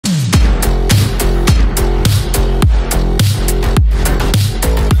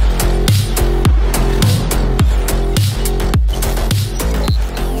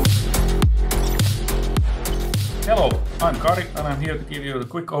here to give you a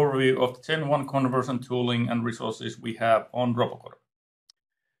quick overview of the Gen 1 conversion tooling and resources we have on Robocorp.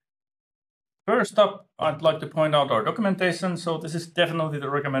 First up, I'd like to point out our documentation. So this is definitely the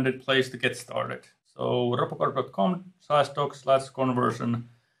recommended place to get started. So robocorp.com/docs/conversion.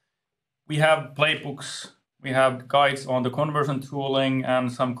 We have playbooks, we have guides on the conversion tooling and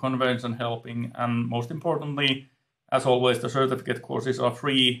some conversion helping. And most importantly, as always, the certificate courses are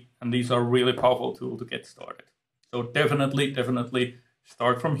free and these are really powerful tools to get started. So definitely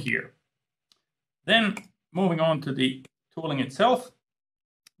start from here. Then moving on to the tooling itself,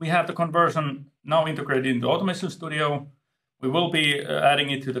 we have the conversion now integrated into Automation Studio. We will be adding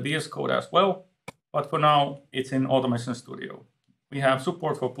it to the VS Code as well, but for now it's in Automation Studio. We have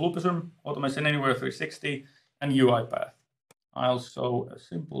support for Blue Prism, Automation Anywhere 360, and UiPath. I'll show a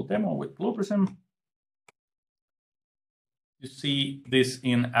simple demo with Blue Prism. You see this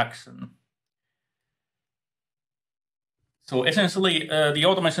in action. So essentially, the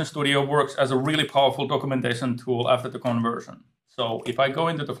Automation Studio works as a really powerful documentation tool after the conversion. So if I go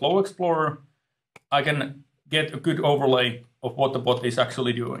into the Flow Explorer, I can get a good overlay of what the bot is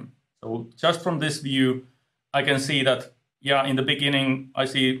actually doing. So just from this view, I can see that, yeah, in the beginning, I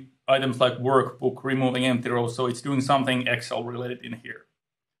see items like workbook, removing empty rows. So it's doing something Excel related in here.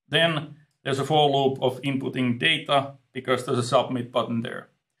 Then there's a for loop of inputting data because there's a submit button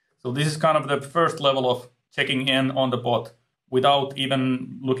there. So this is kind of the first level of checking in on the bot without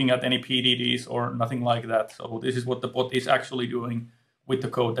even looking at any PDDs or nothing like that. So this is what the bot is actually doing with the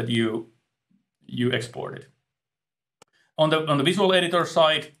code that you exported. On the visual editor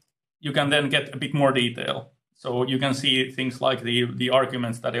side, you can then get a bit more detail. So you can see things like the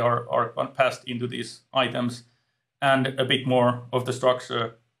arguments that are passed into these items and a bit more of the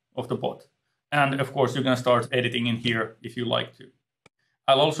structure of the bot. And of course, you can start editing in here if you like to.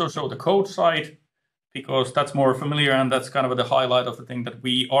 I'll also show the code side because that's more familiar and that's kind of the highlight of the thing, that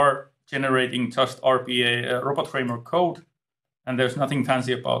we are generating just RPA, robot framework code, and there's nothing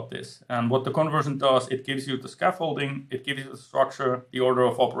fancy about this. And what the conversion does, it gives you the scaffolding, it gives you the structure, the order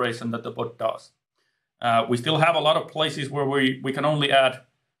of operation that the bot does. We still have a lot of places where we can only add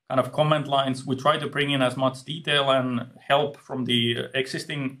kind of comment lines. We try to bring in as much detail and help from the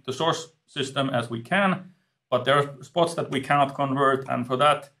source system as we can, but there are spots that we cannot convert, and for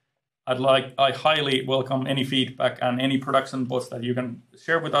that, I highly welcome any feedback and any production bots that you can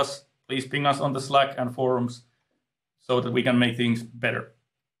share with us. Please ping us on the Slack and forums so that we can make things better.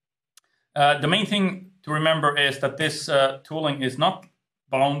 The main thing to remember is that this tooling is not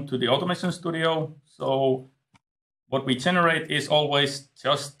bound to the Automation Studio. So what we generate is always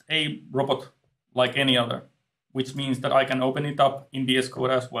just a robot like any other, which means that I can open it up in VS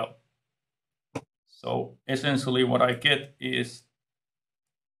Code as well. So essentially what I get is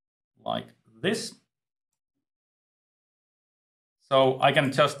like this. So I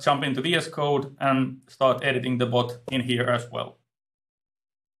can just jump into VS Code and start editing the bot in here as well.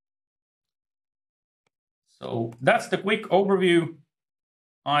 So that's the quick overview.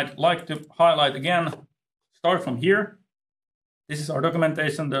 I'd like to highlight again, start from here. This is our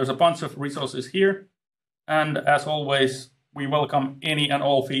documentation. There's a bunch of resources here. And as always, we welcome any and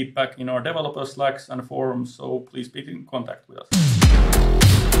all feedback in our developer Slacks and forums. So please be in contact with us.